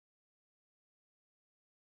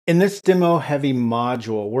In this demo-heavy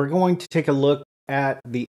module, we're going to take a look at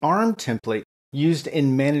the ARM template used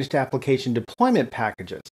in managed application deployment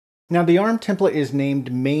packages. Now, the ARM template is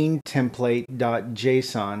named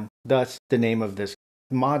mainTemplate.json, thus the name of this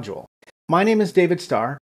module. My name is David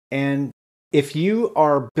Starr, and if you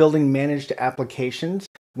are building managed applications,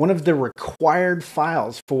 one of the required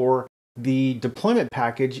files for the deployment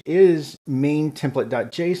package is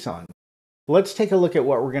mainTemplate.json. Let's take a look at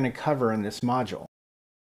what we're going to cover in this module.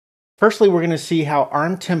 Firstly, we're going to see how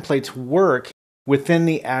ARM templates work within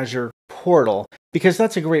the Azure portal, because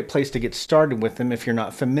that's a great place to get started with them if you're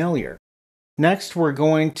not familiar. Next, we're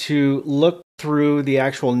going to look through the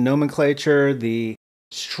actual nomenclature, the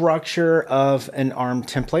structure of an ARM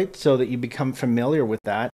template so that you become familiar with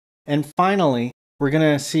that. And finally, we're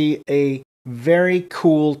going to see a very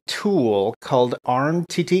cool tool called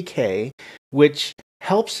ARM-TTK, which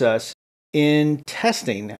helps us in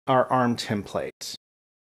testing our ARM templates.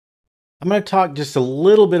 I'm going to talk just a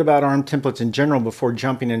little bit about ARM templates in general before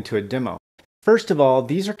jumping into a demo. First of all,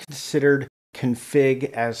 these are considered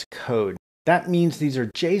config as code. That means these are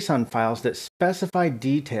JSON files that specify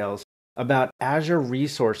details about Azure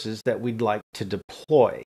resources that we'd like to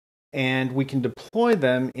deploy. And we can deploy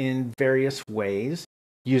them in various ways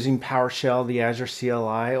using PowerShell, the Azure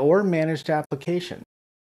CLI, or managed application.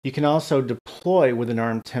 You can also deploy with an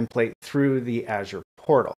ARM template through the Azure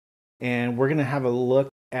portal. And we're going to have a look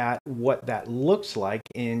at what that looks like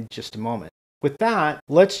in just a moment. With that,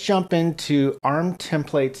 let's jump into ARM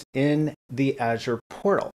templates in the Azure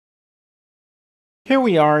portal. Here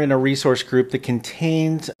we are in a resource group that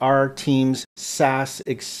contains our team's SaaS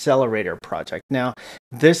Accelerator project. Now,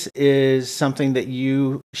 this is something that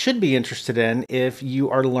you should be interested in if you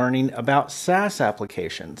are learning about SaaS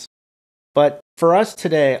applications. But for us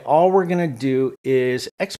today, all we're going to do is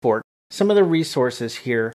export some of the resources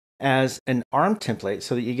here as an ARM template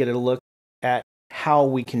so that you get a look at how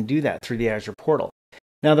we can do that through the Azure portal.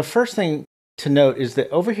 Now, the first thing to note is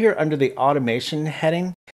that over here under the automation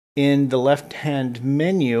heading in the left-hand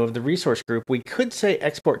menu of the resource group, we could say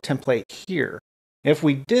export template here. If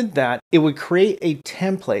we did that, it would create a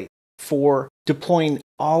template for deploying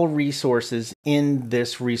all resources in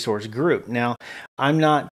this resource group. Now, I'm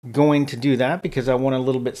not going to do that because I want a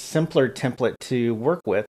little bit simpler template to work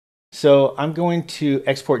with. So I'm going to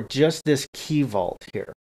export just this key vault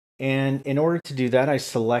here. And in order to do that, I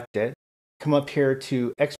select it, come up here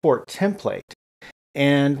to export template.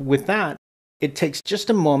 And with that, it takes just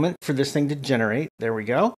a moment for this thing to generate. There we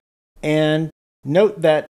go. And note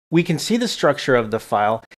that we can see the structure of the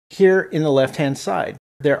file here in the left-hand side.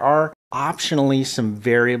 There are optionally some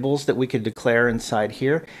variables that we could declare inside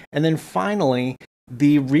here. And then finally,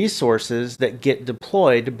 the resources that get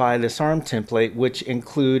deployed by this ARM template, which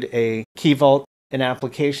include a key vault, an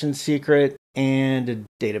application secret, and a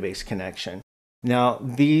database connection. Now,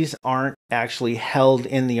 these aren't actually held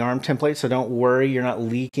in the ARM template, so don't worry, you're not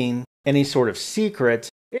leaking any sort of secret.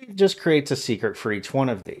 It just creates a secret for each one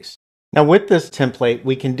of these. Now, with this template,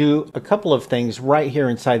 we can do a couple of things right here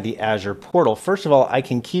inside the Azure portal. First of all, I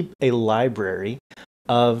can keep a library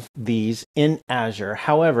of these in Azure.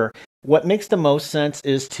 However, what makes the most sense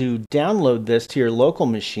is to download this to your local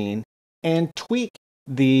machine and tweak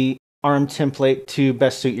the ARM template to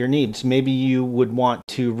best suit your needs. Maybe you would want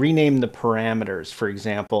to rename the parameters, for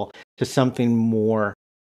example, to something more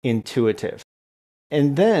intuitive.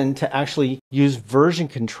 And then to actually use version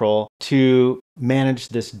control to manage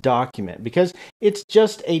this document, because it's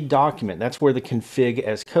just a document. That's where the config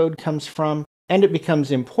as code comes from. And it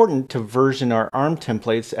becomes important to version our ARM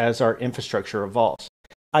templates as our infrastructure evolves.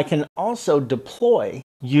 I can also deploy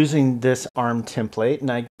using this ARM template, and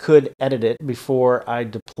I could edit it before I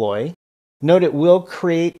deploy. Note it will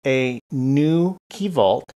create a new key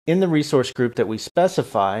vault in the resource group that we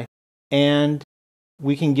specify, and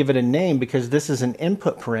we can give it a name because this is an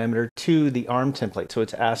input parameter to the ARM template, so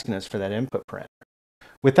it's asking us for that input parameter.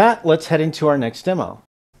 With that, let's head into our next demo.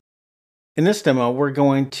 In this demo, we're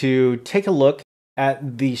going to take a look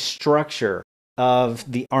at the structure of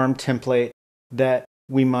the ARM template that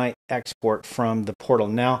we might export from the portal.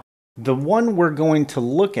 Now, the one we're going to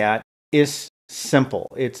look at is simple.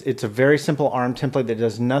 It's a very simple ARM template that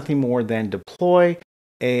does nothing more than deploy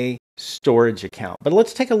a storage account. But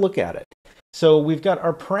let's take a look at it. So we've got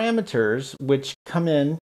our parameters, which come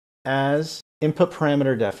in as input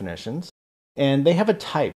parameter definitions, and they have a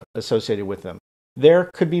type associated with them. There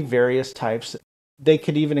could be various types. They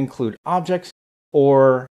could even include objects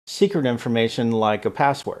or secret information like a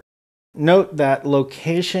password. Note that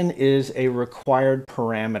location is a required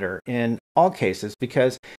parameter in all cases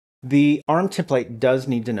because the ARM template does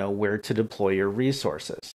need to know where to deploy your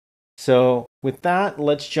resources. So with that,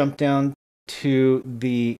 let's jump down to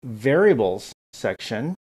the variables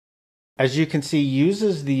section. As you can see,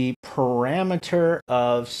 uses the parameter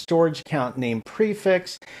of storage account name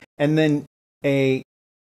prefix, and then a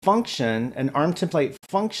function, an ARM template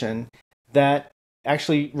function that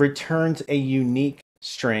actually returns a unique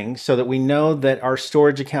string so that we know that our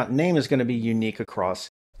storage account name is going to be unique across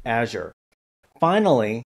Azure.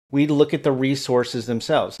 Finally, we look at the resources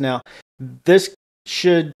themselves. Now, this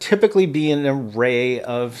should typically be an array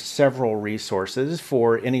of several resources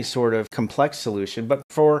for any sort of complex solution, but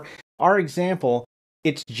for our example,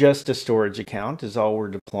 it's just a storage account is all we're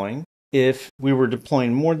deploying. If we were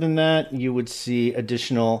deploying more than that, you would see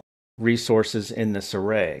additional resources in this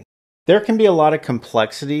array. There can be a lot of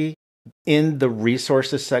complexity in the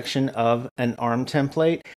resources section of an ARM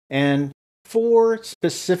template, and for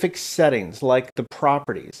specific settings like the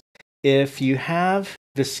properties, if you have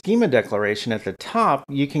the schema declaration at the top,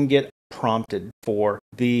 you can get prompted for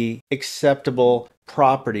the acceptable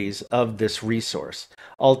properties of this resource.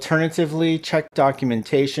 Alternatively, check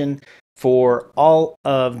documentation for all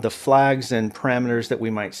of the flags and parameters that we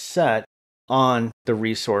might set on the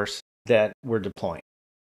resource that we're deploying.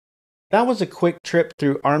 That was a quick trip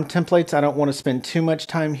through ARM templates. I don't want to spend too much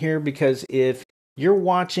time here because if you're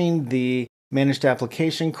watching the Managed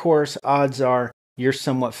Application course, odds are you're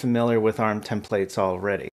somewhat familiar with ARM templates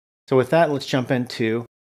already. So with that, let's jump into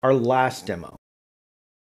our last demo.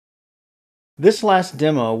 This last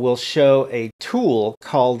demo will show a tool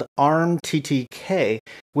called ARM-TTK,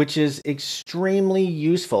 which is extremely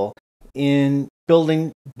useful in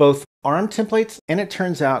building both ARM templates and, it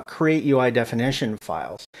turns out, create UI definition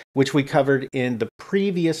files, which we covered in the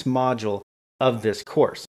previous module of this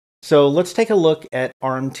course. So let's take a look at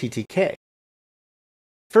ARM-TTK.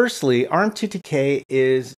 Firstly, ARM-TTK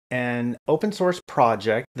is an open source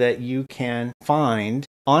project that you can find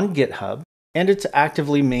on GitHub, and it's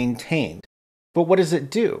actively maintained. But what does it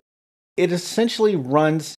do? It essentially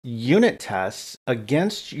runs unit tests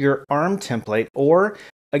against your ARM template or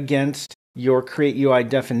against your create UI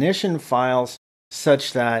definition files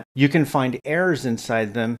such that you can find errors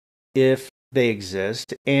inside them if they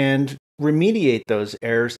exist and remediate those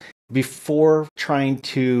errors before trying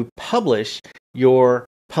to publish your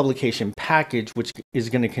publication package, which is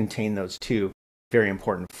going to contain those two very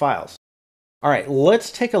important files. All right, let's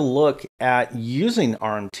take a look at using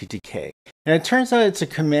ARM-TTK. And it turns out it's a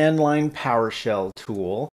command line PowerShell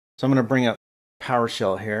tool. So I'm going to bring up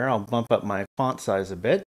PowerShell here. I'll bump up my font size a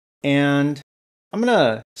bit. And I'm going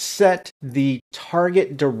to set the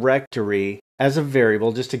target directory as a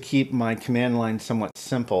variable just to keep my command line somewhat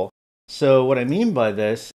simple. So what I mean by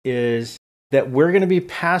this is that we're going to be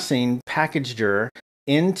passing packager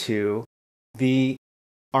into the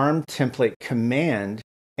ARM template command,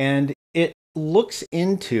 and it looks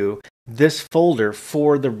into this folder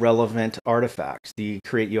for the relevant artifacts, the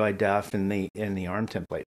create UI def and the ARM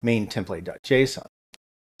template, mainTemplate.json.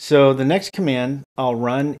 So the next command I'll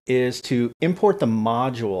run is to import the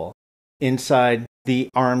module inside the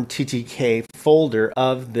ARM-TTK folder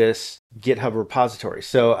of this GitHub repository.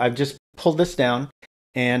 So I've just pulled this down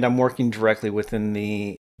and I'm working directly within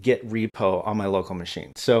the Git repo on my local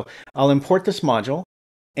machine. So I'll import this module.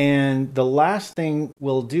 And the last thing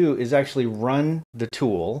we'll do is actually run the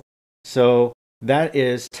tool. So that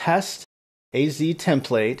is test az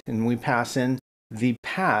template, and we pass in the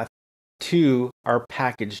path to our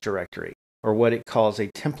package directory, or what it calls a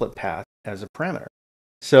template path as a parameter.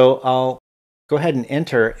 So I'll go ahead and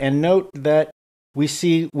enter, and note that we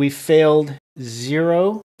see we failed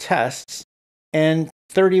 0 tests and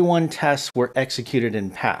 31 tests were executed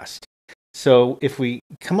and passed. So if we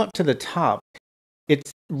come up to the top,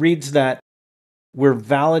 it reads that we're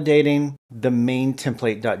validating the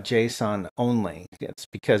mainTemplate.json only. It's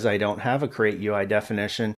because I don't have a create UI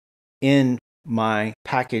definition in my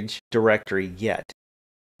package directory yet.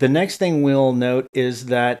 The next thing we'll note is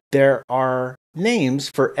that there are names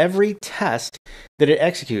for every test that it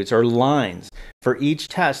executes, or lines for each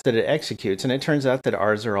test that it executes. And it turns out that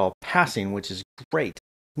ours are all passing, which is great.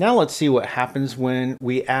 Now let's see what happens when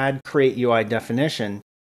we add create UI definition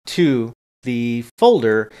to the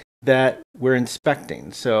folder that we're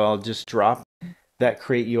inspecting. So I'll just drop that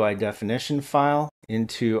create UI definition file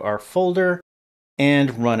into our folder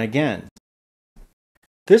and run again.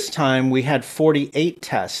 This time we had 48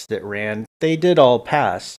 tests that ran. They did all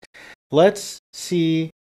pass. Let's see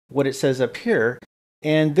what it says up here.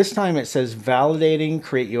 And this time it says validating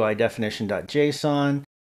create UI definition.json.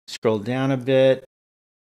 Scroll down a bit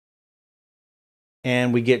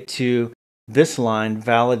and we get to this line,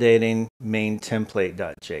 validating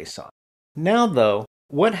mainTemplate.json. Now though,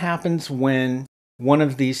 what happens when one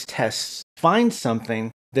of these tests finds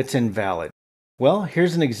something that's invalid? Well,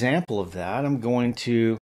 here's an example of that. I'm going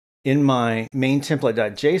to, in my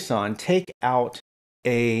mainTemplate.json, take out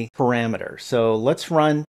a parameter. So let's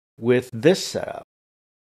run with this setup.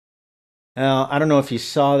 Now, I don't know if you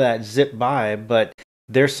saw that zip by, but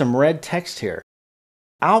there's some red text here.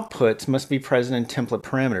 Outputs must be present in template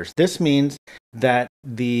parameters. This means that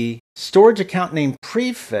the storage account name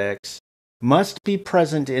prefix must be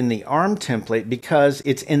present in the ARM template because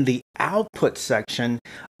it's in the output section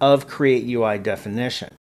of create UI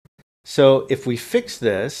definition. So if we fix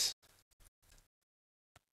this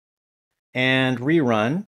and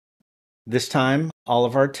rerun, this time all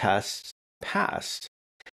of our tests passed.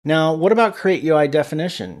 Now, what about create UI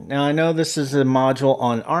definition? Now, I know this is a module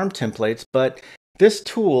on ARM templates, but this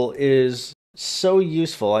tool is so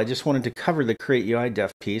useful. I just wanted to cover the create UI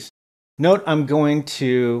def piece. Note I'm going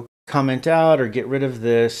to comment out or get rid of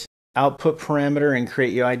this output parameter and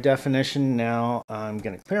create UI definition. Now I'm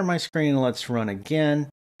going to clear my screen. Let's run again.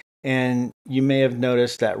 And you may have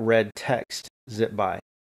noticed that red text zip by.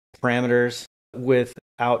 Parameters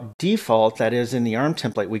without default, that is in the ARM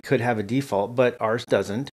template, we could have a default, but ours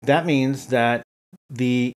doesn't. That means that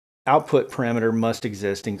the output parameter must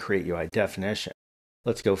exist in create UI definition.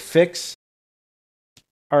 Let's go fix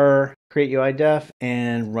our create UI def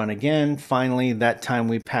and run again. Finally, that time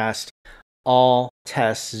we passed all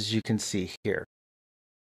tests, as you can see here.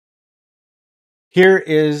 Here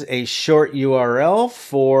is a short URL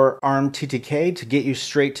for ARM-TTK to get you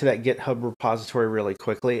straight to that GitHub repository really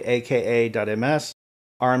quickly, aka.ms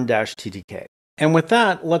ARM-TTK. And with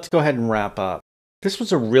that, let's go ahead and wrap up. This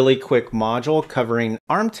was a really quick module covering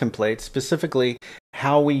ARM templates, specifically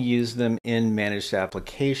how we use them in managed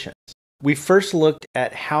applications. We first looked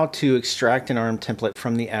at how to extract an ARM template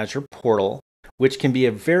from the Azure portal, which can be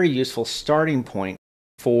a very useful starting point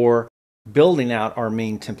for building out our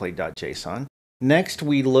mainTemplate.json. Next,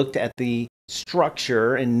 we looked at the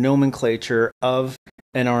structure and nomenclature of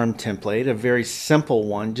an ARM template, a very simple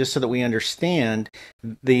one, just so that we understand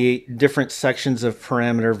the different sections of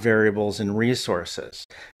parameter variables and resources.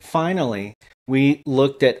 Finally, we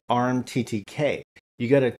looked at ARM-TTK. You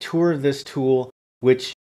got a tour of this tool,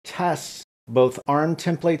 which tests both ARM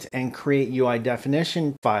templates and create UI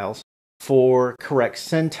definition files for correct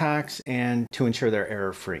syntax and to ensure they're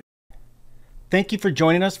error-free. Thank you for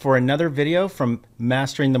joining us for another video from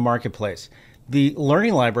Mastering the Marketplace, the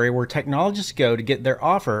learning library where technologists go to get their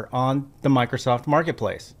offer on the Microsoft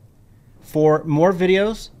Marketplace. For more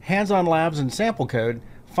videos, hands-on labs, and sample code,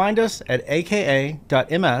 find us at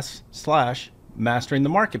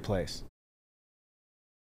aka.ms/masteringthemarketplace.